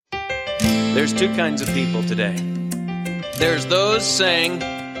There's two kinds of people today. There's those saying,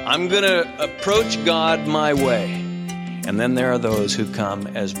 I'm going to approach God my way. And then there are those who come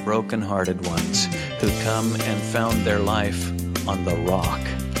as broken-hearted ones, who come and found their life on the rock,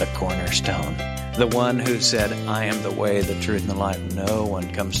 the cornerstone. The one who said, I am the way, the truth, and the life. No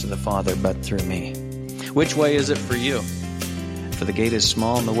one comes to the Father but through me. Which way is it for you? For the gate is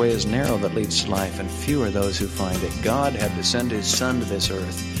small and the way is narrow that leads to life, and few are those who find it. God had to send His Son to this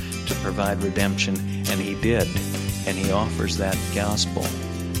earth to provide redemption, and He did. And He offers that gospel,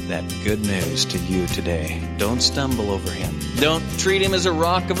 that good news to you today. Don't stumble over Him. Don't treat Him as a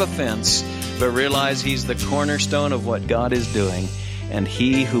rock of offense, but realize He's the cornerstone of what God is doing, and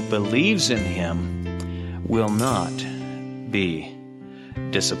he who believes in Him will not be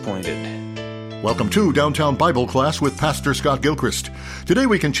disappointed. Welcome to Downtown Bible Class with Pastor Scott Gilchrist. Today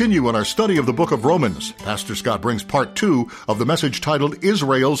we continue on our study of the book of Romans. Pastor Scott brings part 2 of the message titled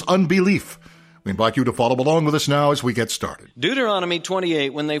Israel's Unbelief. We invite you to follow along with us now as we get started. Deuteronomy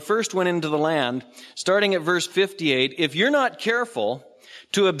 28, when they first went into the land, starting at verse 58, if you're not careful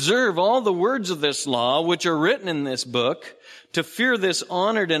to observe all the words of this law, which are written in this book, to fear this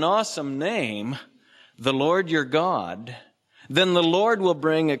honored and awesome name, the Lord your God, then the Lord will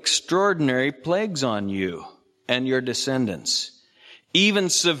bring extraordinary plagues on you and your descendants, even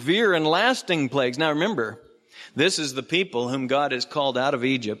severe and lasting plagues. Now remember, this is the people whom God has called out of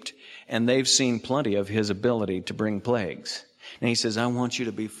Egypt, and they've seen plenty of His ability to bring plagues. And He says, I want you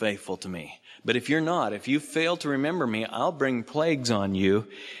to be faithful to me. But if you're not, if you fail to remember me, I'll bring plagues on you.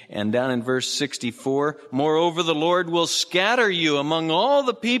 And down in verse 64, moreover, the Lord will scatter you among all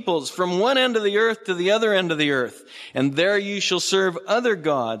the peoples from one end of the earth to the other end of the earth. And there you shall serve other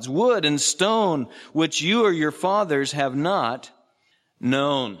gods, wood and stone, which you or your fathers have not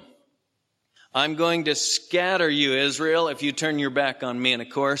known. I'm going to scatter you, Israel, if you turn your back on me. And of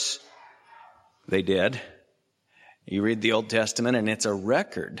course, they did. You read the Old Testament, and it's a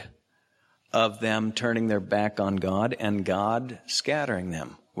record of them turning their back on God and God scattering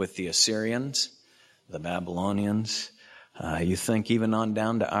them with the Assyrians, the Babylonians. You think even on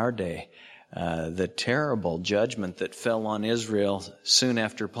down to our day, the terrible judgment that fell on Israel soon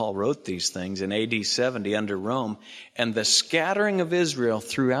after Paul wrote these things in AD 70 under Rome, and the scattering of Israel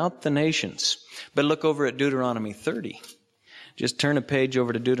throughout the nations. But look over at Deuteronomy 30. Just turn a page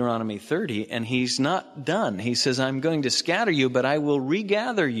over to Deuteronomy 30, and he's not done. He says, I'm going to scatter you, but I will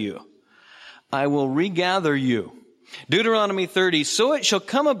regather you. I will regather you. Deuteronomy 30, so it shall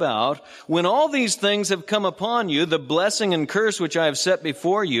come about when all these things have come upon you, the blessing and curse which I have set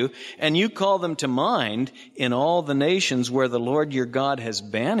before you, and you call them to mind in all the nations where the Lord your God has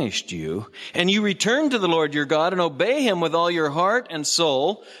banished you, and you return to the Lord your God and obey Him with all your heart and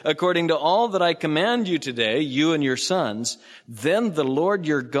soul, according to all that I command you today, you and your sons, then the Lord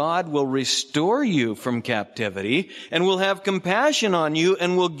your God will restore you from captivity and will have compassion on you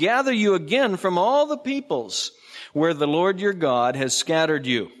and will gather you again from all the peoples where the Lord your God has scattered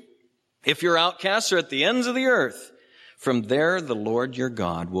you. If your outcasts are at the ends of the earth, from there the Lord your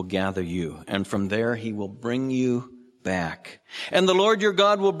God will gather you, and from there He will bring you back. And the Lord your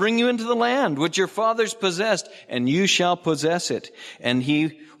God will bring you into the land which your fathers possessed, and you shall possess it. And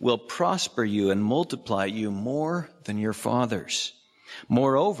He will prosper you and multiply you more than your fathers.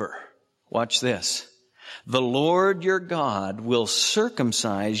 Moreover, watch this, the Lord your God will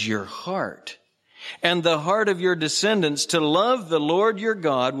circumcise your heart and the heart of your descendants to love the Lord your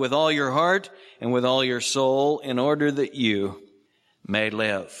God with all your heart and with all your soul, in order that you may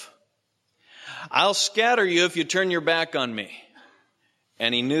live. I'll scatter you if you turn your back on me.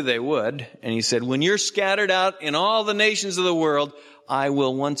 And He knew they would. And He said, when you're scattered out in all the nations of the world, I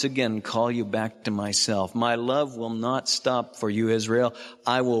will once again call you back to myself. My love will not stop for you, Israel.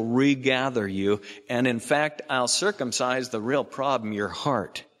 I will regather you. And in fact, I'll circumcise the real problem, your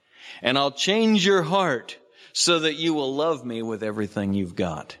heart. And I'll change your heart so that you will love me with everything you've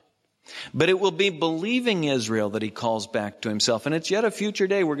got. But it will be believing Israel that He calls back to Himself. And it's yet a future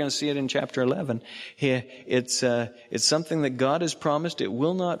day. We're going to see it in chapter 11. It's something that God has promised. It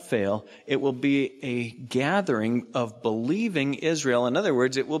will not fail. It will be a gathering of believing Israel. In other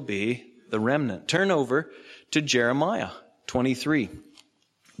words, it will be the remnant. Turn over to Jeremiah 23.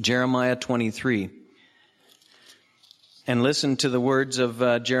 Jeremiah 23. And listen to the words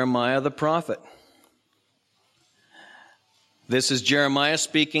of Jeremiah the prophet. This is Jeremiah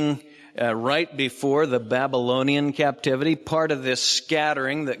speaking right before the Babylonian captivity, part of this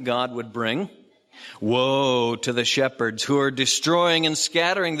scattering that God would bring. Woe to the shepherds who are destroying and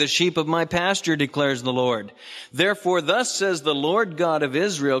scattering the sheep of my pasture, declares the Lord. Therefore, thus says the Lord God of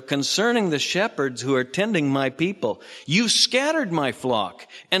Israel concerning the shepherds who are tending my people. You scattered my flock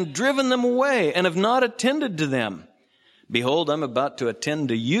and driven them away and have not attended to them. Behold, I'm about to attend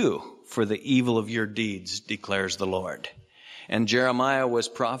to you for the evil of your deeds, declares the Lord. And Jeremiah was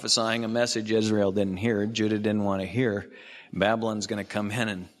prophesying a message Israel didn't hear, Judah didn't want to hear. Babylon's going to come in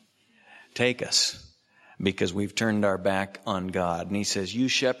and take us because we've turned our back on God. And he says, you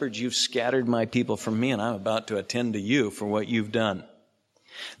shepherds, you've scattered my people from me, and I'm about to attend to you for what you've done.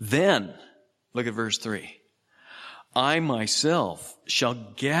 Then, look at verse 3. I myself shall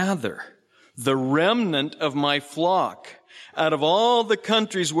gather the remnant of my flock out of all the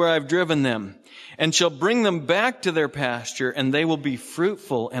countries where I've driven them, and shall bring them back to their pasture, and they will be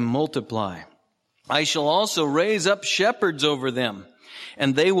fruitful and multiply. I shall also raise up shepherds over them,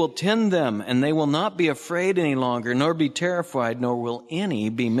 and they will tend them, and they will not be afraid any longer, nor be terrified, nor will any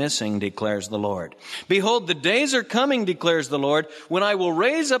be missing, declares the Lord. Behold, the days are coming, declares the Lord, when I will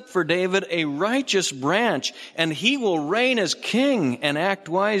raise up for David a righteous branch, and he will reign as king and act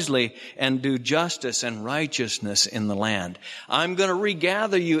wisely and do justice and righteousness in the land. I'm going to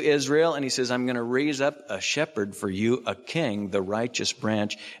regather you, Israel. And he says, I'm going to raise up a shepherd for you, a king, the righteous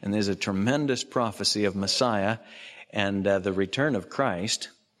branch. And there's a tremendous prophecy of Messiah and the return of Christ.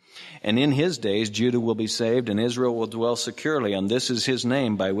 And in his days, Judah will be saved and Israel will dwell securely. And this is his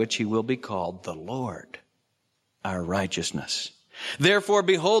name by which he will be called the Lord, our righteousness. Therefore,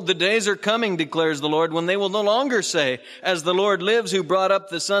 behold, the days are coming, declares the Lord, when they will no longer say, as the Lord lives who brought up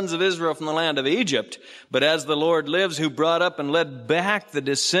the sons of Israel from the land of Egypt, but as the Lord lives who brought up and led back the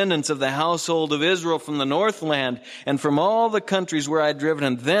descendants of the household of Israel from the northland and from all the countries where I had driven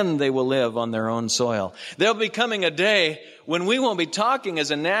them, then they will live on their own soil. There'll be coming a day when we won't be talking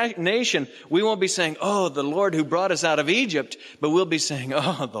as a nation. We won't be saying, oh, the Lord who brought us out of Egypt, but we'll be saying,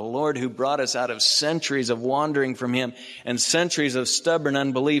 oh, the Lord who brought us out of centuries of wandering from him and centuries of stubborn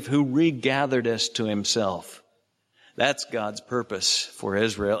unbelief, who regathered us to himself. That's God's purpose for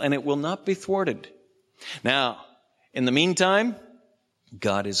Israel, and it will not be thwarted. Now, in the meantime,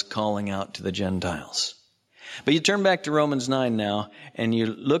 God is calling out to the Gentiles. But you turn back to Romans 9 now, and you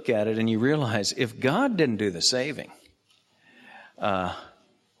look at it and you realize if God didn't do the saving,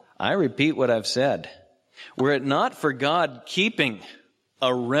 I repeat what I've said. Were it not for God keeping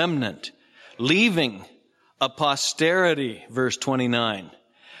a remnant, leaving a posterity, verse 29,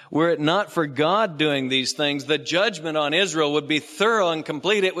 were it not for God doing these things, the judgment on Israel would be thorough and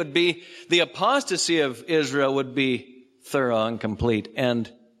complete. It would be, the apostasy of Israel would be thorough and complete.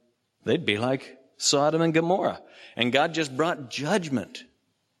 And they'd be like Sodom and Gomorrah. And God just brought judgment.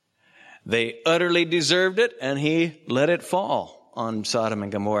 They utterly deserved it, and he let it fall on Sodom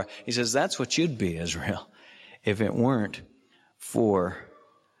and Gomorrah. He says, that's what you'd be, Israel, if it weren't for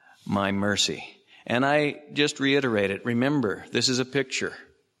my mercy. And I just reiterate it. Remember, this is a picture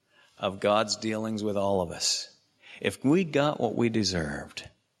of God's dealings with all of us. If we got what we deserved,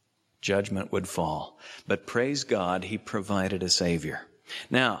 judgment would fall. But praise God, he provided a Savior.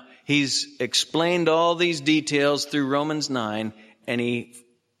 Now, he's explained all these details through Romans 9, and he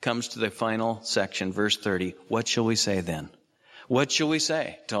comes to the final section, verse 30. What shall we say then? What shall we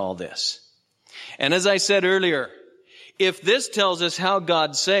say to all this? And as I said earlier, if this tells us how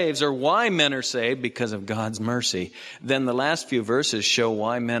God saves or why men are saved because of God's mercy, then the last few verses show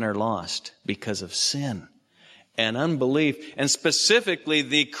why men are lost because of sin and unbelief, and specifically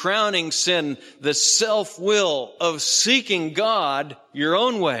the crowning sin, the self-will of seeking God your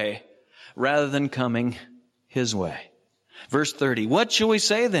own way rather than coming his way. Verse 30, what shall we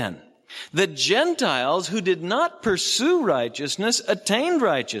say then? The Gentiles who did not pursue righteousness attained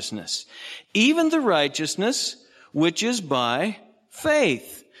righteousness, even the righteousness which is by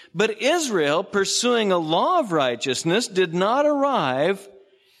faith. But Israel, pursuing a law of righteousness, did not arrive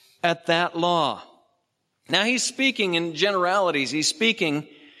at that law. Now he's speaking in generalities. He's speaking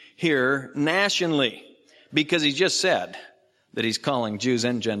here nationally because he just said that he's calling Jews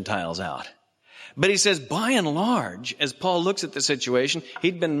and Gentiles out. But he says, by and large, as Paul looks at the situation,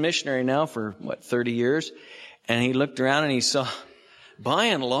 he'd been a missionary now for, 30 years? And he looked around and he saw, by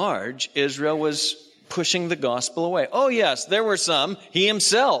and large, Israel was pushing the gospel away. Oh yes, there were some. He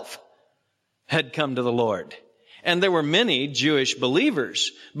himself had come to the Lord. And there were many Jewish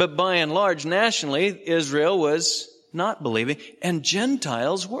believers. But by and large, nationally, Israel was not believing, and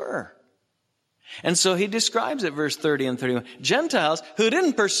Gentiles were. And so he describes it, verse 30 and 31. Gentiles who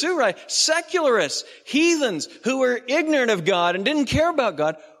didn't pursue right, secularists, heathens who were ignorant of God and didn't care about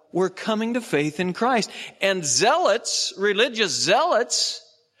God, were coming to faith in Christ. And zealots, religious zealots,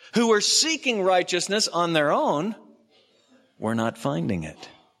 who were seeking righteousness on their own were not finding it.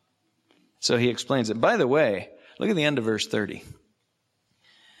 So he explains it. By the way, look at the end of verse 30.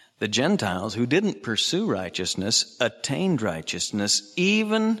 The Gentiles who didn't pursue righteousness attained righteousness,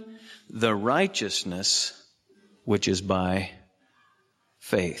 even the righteousness which is by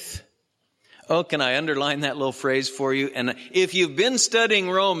faith. Oh, can I underline that little phrase for you? And if you've been studying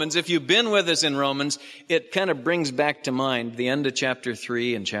Romans, if you've been with us in Romans, it kind of brings back to mind the end of chapter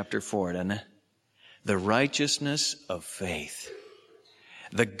 3 and chapter 4, doesn't it? The righteousness of faith.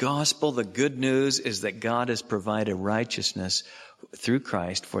 The gospel, the good news is that God has provided righteousness through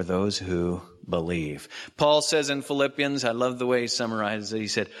Christ for those who believe. Paul says in Philippians, I love the way he summarizes it. He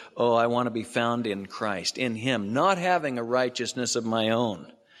said, oh, I want to be found in Christ, in Him, not having a righteousness of my own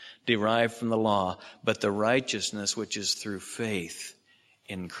derived from the law, but the righteousness which is through faith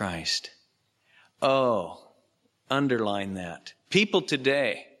in Christ. Oh, underline that. People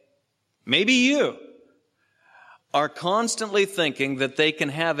today, maybe you, are constantly thinking that they can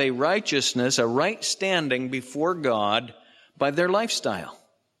have a righteousness, a right standing before God by their lifestyle.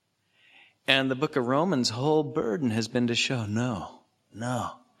 And the book of Romans' whole burden has been to show, no.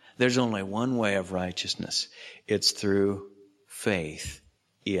 There's only one way of righteousness. It's through faith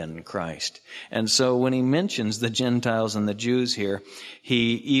in Christ. And so when he mentions the Gentiles and the Jews here,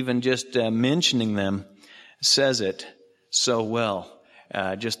 he even just mentioning them says it so well.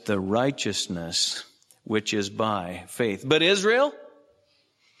 Just the righteousness which is by faith. But Israel,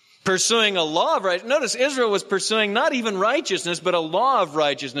 pursuing a law of righteousness. Notice Israel was pursuing not even righteousness, but a law of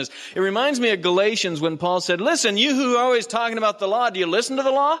righteousness. It reminds me of Galatians when Paul said, listen, you who are always talking about the law, do you listen to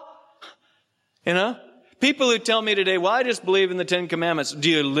the law? You know? People who tell me today, well, I just believe in the 10 Commandments. Do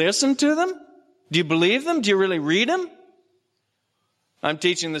you listen to them? Do you believe them? Do you really read them? I'm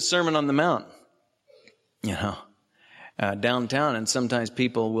teaching the Sermon on the Mount, downtown, and sometimes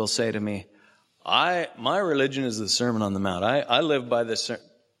people will say to me, my religion is the Sermon on the Mount. I live by this.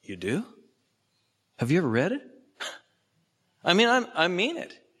 You do? Have you ever read it? I mean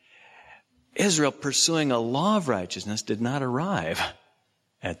it. Israel pursuing a law of righteousness did not arrive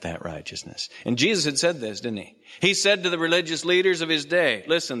at that righteousness. And Jesus had said this, didn't he? He said to the religious leaders of his day,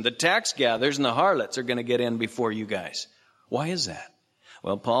 listen, the tax gatherers and the harlots are going to get in before you guys. Why is that?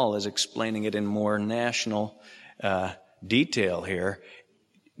 Well, Paul is explaining it in more national detail here.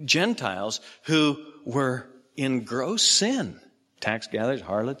 Gentiles who were in gross sin, tax gatherers,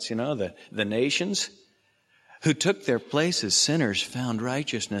 harlots, the nations, who took their place as sinners, found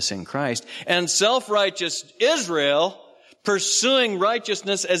righteousness in Christ. And self-righteous Israel, pursuing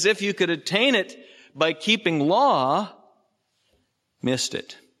righteousness as if you could attain it by keeping law, missed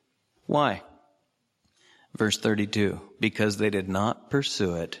it. Why? Verse 32, because they did not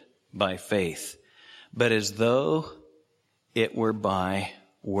pursue it by faith, but as though it were by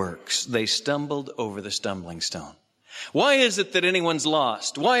works. They stumbled over the stumbling stone. Why is it that anyone's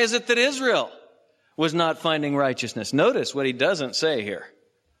lost? Why is it that Israel was not finding righteousness? Notice what he doesn't say here.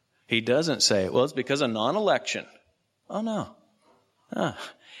 He doesn't say, well, it's because of non-election. Oh, no.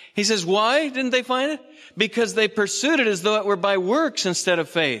 He says, why didn't they find it? Because they pursued it as though it were by works instead of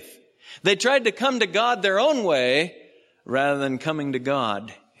faith. They tried to come to God their own way rather than coming to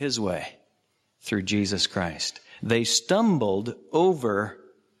God His way through Jesus Christ. They stumbled over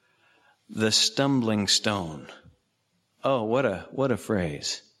the stumbling stone. Oh, what a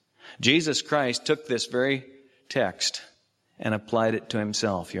phrase. Jesus Christ took this very text and applied it to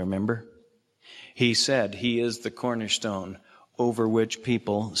Himself, you remember? He said He is the cornerstone over which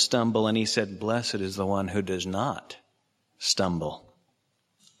people stumble, and He said, blessed is the one who does not stumble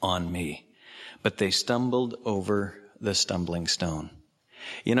on me. But they stumbled over the stumbling stone.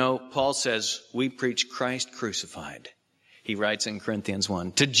 Paul says, we preach Christ crucified. He writes in Corinthians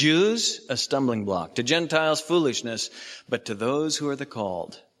 1, to Jews, a stumbling block, to Gentiles, foolishness, but to those who are the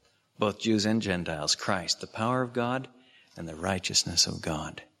called, both Jews and Gentiles, Christ, the power of God and the righteousness of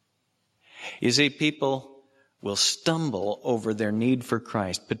God. You see, people will stumble over their need for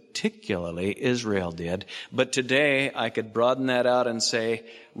Christ, particularly Israel did. But today, I could broaden that out and say,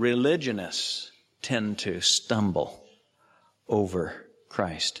 religionists tend to stumble over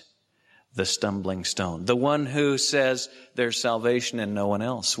Christ, the stumbling stone, the one who says there's salvation in no one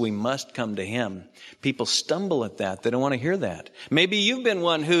else. We must come to Him. People stumble at that. They don't want to hear that. Maybe you've been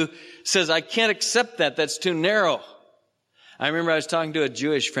one who says, I can't accept that. That's too narrow. I remember I was talking to a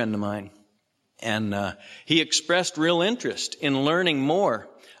Jewish friend of mine, and he expressed real interest in learning more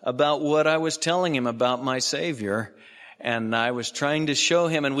about what I was telling him about my Savior. And I was trying to show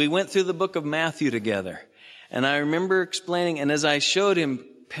him, and we went through the book of Matthew together. And I remember explaining, and as I showed him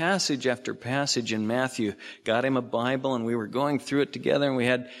passage after passage in Matthew, got him a Bible, and we were going through it together, and we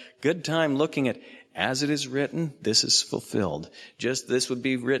had good time looking at, as it is written, this is fulfilled. Just this would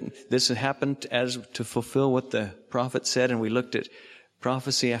be written. This happened as to fulfill what the prophet said, and we looked at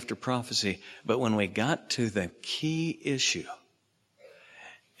prophecy after prophecy. But when we got to the key issue,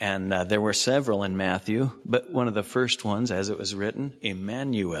 and there were several in Matthew, but one of the first ones, as it was written,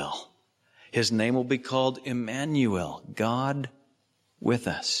 Emmanuel. His name will be called Emmanuel, God with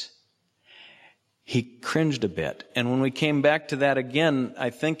us. He cringed a bit. And when we came back to that again, I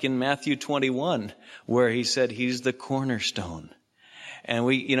think in Matthew 21, where he said he's the cornerstone. And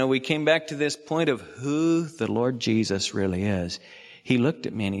we came back to this point of who the Lord Jesus really is. He looked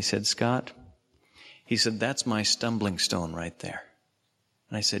at me and he said, Scott, he said, that's my stumbling stone right there.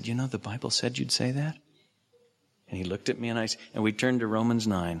 And I said, the Bible said you'd say that? And he looked at me and we turned to Romans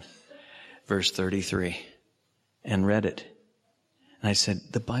 9, verse 33, and read it. And I said,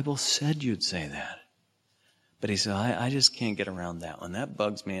 the Bible said you'd say that. But he said, I just can't get around that one. That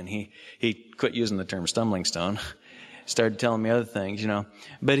bugs me. And he quit using the term stumbling stone. Started telling me other things,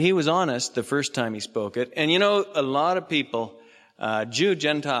 But he was honest the first time he spoke it. And a lot of people, Jew,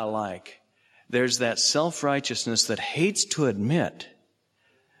 Gentile alike, there's that self-righteousness that hates to admit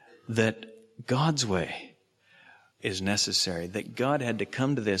that God's way is necessary, that God had to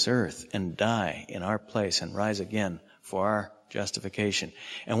come to this earth and die in our place and rise again for our justification,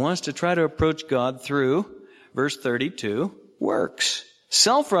 and wants to try to approach God through, verse 32, works.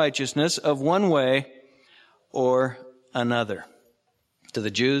 Self-righteousness of one way or another. To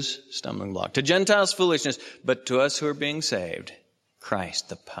the Jews, stumbling block. To Gentiles, foolishness. But to us who are being saved, Christ,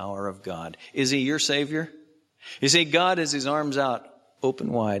 the power of God. Is He your Savior? You see, God has His arms out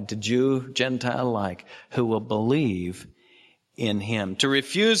open wide to Jew, Gentile alike, who will believe in Him. To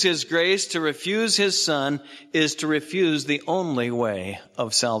refuse His grace, to refuse His Son, is to refuse the only way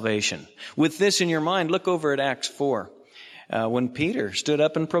of salvation. With this in your mind, look over at Acts 4, when Peter stood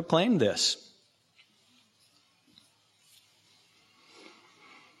up and proclaimed this.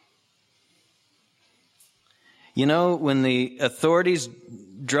 When the authorities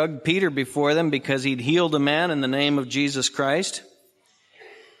drugged Peter before them because he'd healed a man in the name of Jesus Christ,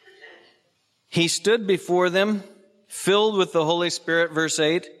 he stood before them, filled with the Holy Spirit, verse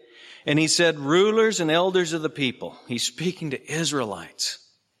 8, and he said, rulers and elders of the people. He's speaking to Israelites.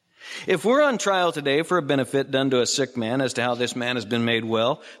 If we're on trial today for a benefit done to a sick man as to how this man has been made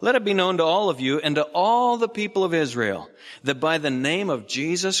well, let it be known to all of you and to all the people of Israel that by the name of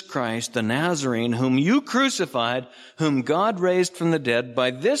Jesus Christ, the Nazarene, whom you crucified, whom God raised from the dead,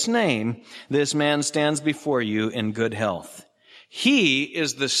 by this name, this man stands before you in good health. He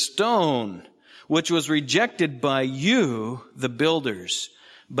is the stone which was rejected by you, the builders,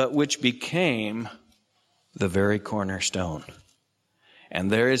 but which became the very cornerstone.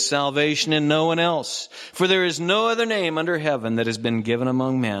 And there is salvation in no one else, for there is no other name under heaven that has been given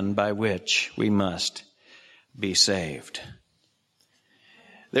among men by which we must be saved.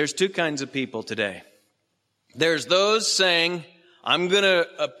 There's two kinds of people today. There's those saying, I'm going to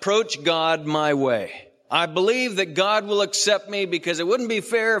approach God my way. I believe that God will accept me because it wouldn't be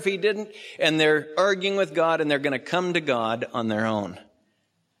fair if He didn't. And they're arguing with God and they're going to come to God on their own.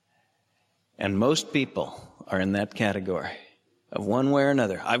 And most people are in that category of one way or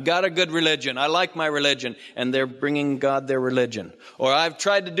another. I've got a good religion. I like my religion. And they're bringing God their religion. Or I've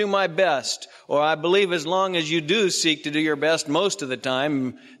tried to do my best. Or I believe as long as you do seek to do your best most of the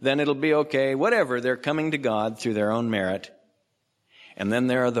time, then it'll be okay. Whatever. They're coming to God through their own merit. And then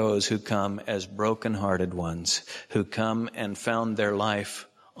there are those who come as broken-hearted ones, who come and found their life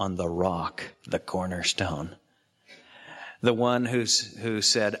on the rock, the cornerstone. The one who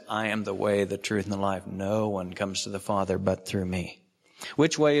said, I am the way, the truth, and the life. No one comes to the Father but through me.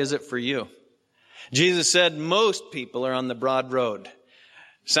 Which way is it for you? Jesus said most people are on the broad road.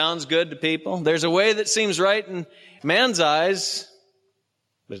 Sounds good to people. There's a way that seems right in man's eyes,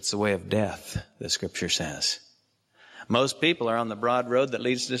 but it's the way of death, the Scripture says. Most people are on the broad road that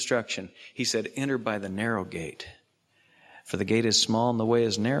leads to destruction. He said, enter by the narrow gate. For the gate is small and the way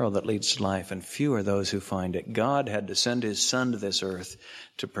is narrow that leads to life, and few are those who find it. God had to send His Son to this earth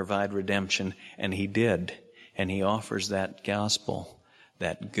to provide redemption, and He did. And He offers that gospel,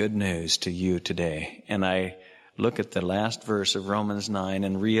 that good news to you today. And I look at the last verse of Romans 9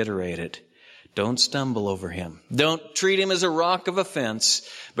 and reiterate it. Don't stumble over Him. Don't treat Him as a rock of offense,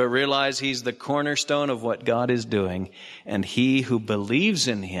 but realize He's the cornerstone of what God is doing. And he who believes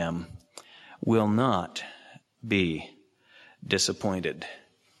in Him will not be disappointed.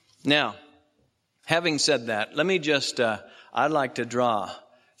 Now, having said that, let me just, I'd like to draw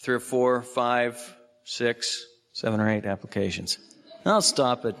 3 or 4, 5, 6, 7 or 8 applications. I'll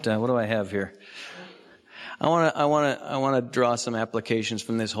stop at, what do I have here? I want to draw some applications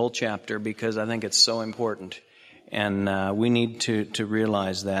from this whole chapter because I think it's so important. And we need to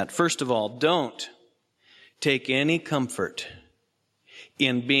realize that. First of all, don't take any comfort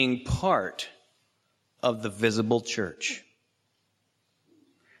in being part of the visible church.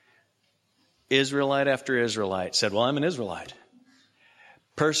 Israelite after Israelite said, well, I'm an Israelite.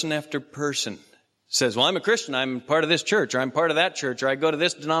 Person after person says, well, I'm a Christian, I'm part of this church, or I'm part of that church, or I go to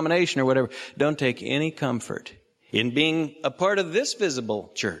this denomination, or whatever. Don't take any comfort in being a part of this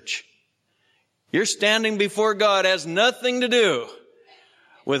visible church. Your standing before God has nothing to do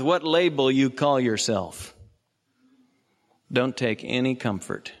with what label you call yourself. Don't take any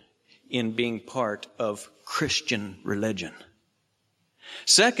comfort in being part of Christian religion.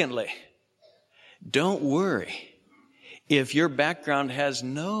 Secondly, don't worry if your background has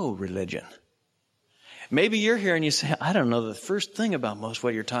no religion. Maybe you're here and you say, I don't know the first thing about most of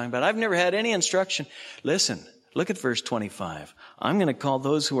what you're talking about. I've never had any instruction. Listen, look at verse 25. I'm going to call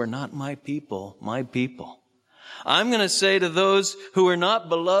those who are not my people, my people. I'm going to say to those who are not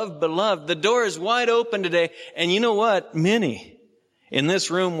beloved, beloved. The door is wide open today. And you know what? Many in this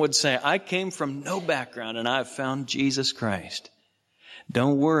room would say, I came from no background and I've found Jesus Christ.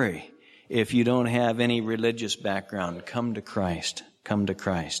 Don't worry if you don't have any religious background. Come to Christ. Come to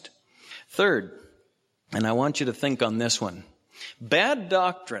Christ. Third, and I want you to think on this one. Bad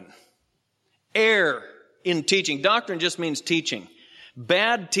doctrine, error in teaching. Doctrine just means teaching.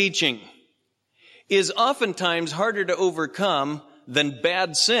 Bad teaching is oftentimes harder to overcome than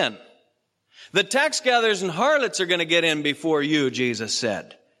bad sin. The tax gatherers and harlots are going to get in before you, Jesus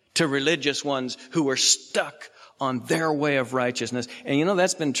said, to religious ones who are stuck on their way of righteousness. And you know,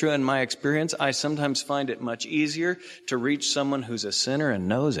 that's been true in my experience. I sometimes find it much easier to reach someone who's a sinner and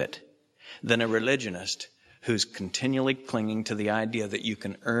knows it than a religionist who's continually clinging to the idea that you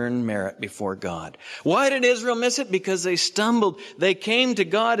can earn merit before God. Why did Israel miss it? Because they stumbled. They came to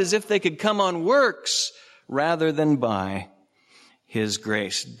God as if they could come on works rather than by His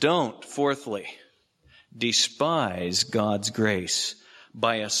grace. Don't, fourthly, despise God's grace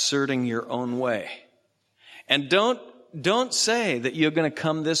by asserting your own way. And don't say that you're going to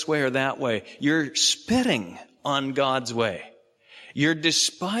come this way or that way. You're spitting on God's way. You're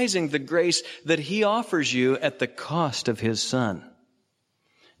despising the grace that He offers you at the cost of His Son.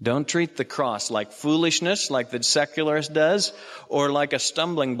 Don't treat the cross like foolishness, like the secularist does, or like a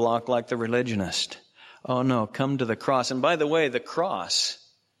stumbling block like the religionist. Oh no, come to the cross. And by the way, the cross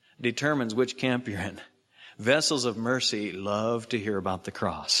determines which camp you're in. Vessels of mercy love to hear about the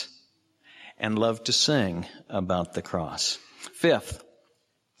cross and love to sing about the cross. Fifth,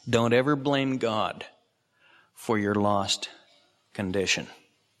 don't ever blame God for your lost condition.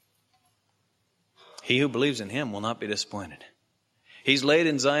 He who believes in Him will not be disappointed. He's laid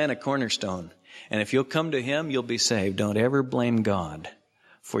in Zion a cornerstone. And if you'll come to Him, you'll be saved. Don't ever blame God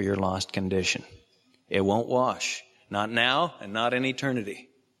for your lost condition. It won't wash. Not now and not in eternity.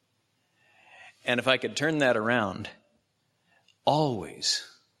 And if I could turn that around, always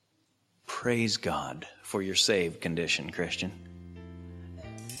praise God for your saved condition, Christian.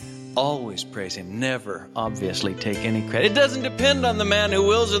 Always praise Him. Never, obviously, take any credit. It doesn't depend on the man who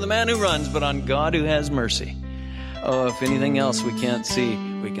wills or the man who runs, but on God who has mercy. Oh, if anything else we can't see,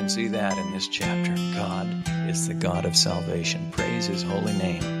 we can see that in this chapter. God is the God of salvation. Praise His holy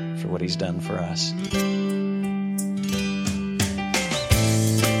name for what He's done for us.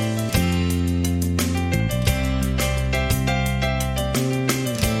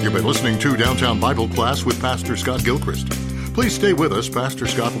 You've been listening to Downtown Bible Class with Pastor Scott Gilchrist. Please stay with us. Pastor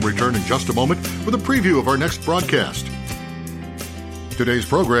Scott will return in just a moment with a preview of our next broadcast. Today's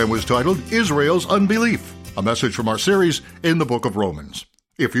program was titled Israel's Unbelief, a message from our series in the book of Romans.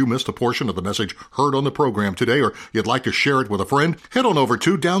 If you missed a portion of the message heard on the program today, or you'd like to share it with a friend, head on over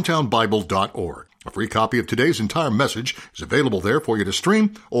to downtownbible.org. A free copy of today's entire message is available there for you to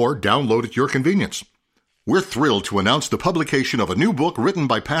stream or download at your convenience. We're thrilled to announce the publication of a new book written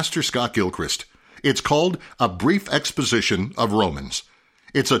by Pastor Scott Gilchrist. It's called A Brief Exposition of Romans.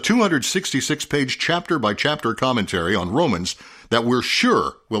 It's a 266-page chapter-by-chapter commentary on Romans that we're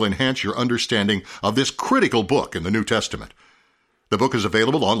sure will enhance your understanding of this critical book in the New Testament. The book is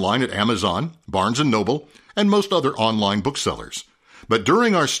available online at Amazon, Barnes & Noble, and most other online booksellers. But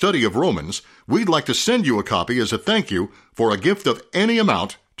during our study of Romans, we'd like to send you a copy as a thank you for a gift of any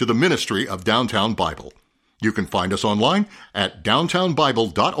amount to the ministry of Downtown Bible. You can find us online at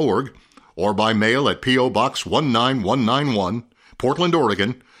downtownbible.org or by mail at P.O. Box 19191, Portland,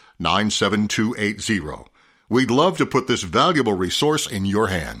 Oregon, 97280. We'd love to put this valuable resource in your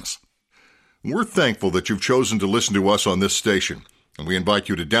hands. We're thankful that you've chosen to listen to us on this station. And we invite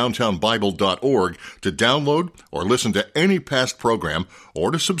you to downtownbible.org to download or listen to any past program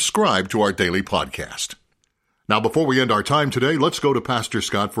or to subscribe to our daily podcast. Now, before we end our time today, let's go to Pastor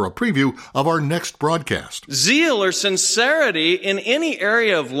Scott for a preview of our next broadcast. Zeal or sincerity in any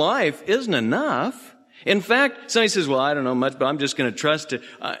area of life isn't enough. In fact, somebody says, well, I don't know much, but I'm just going to trust it.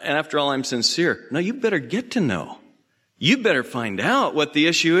 And after all, I'm sincere. No, you better get to know. You better find out what the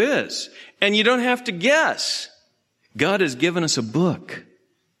issue is. And you don't have to guess. God has given us a book.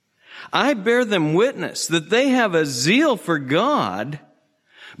 I bear them witness that they have a zeal for God,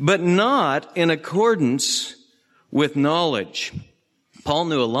 but not in accordance with knowledge. Paul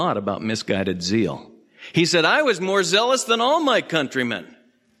knew a lot about misguided zeal. He said, I was more zealous than all my countrymen,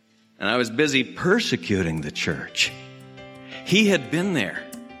 and I was busy persecuting the church. He had been there.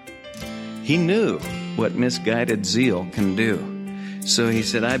 He knew what misguided zeal can do. So he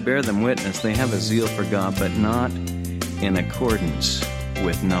said, I bear them witness. They have a zeal for God, but not in accordance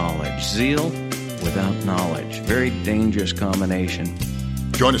with knowledge. Zeal without knowledge. Very dangerous combination.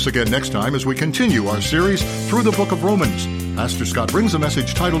 Join us again next time as we continue our series through the book of Romans. Pastor Scott brings a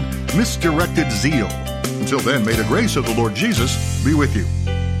message titled Misdirected Zeal. Until then, may the grace of the Lord Jesus be with you.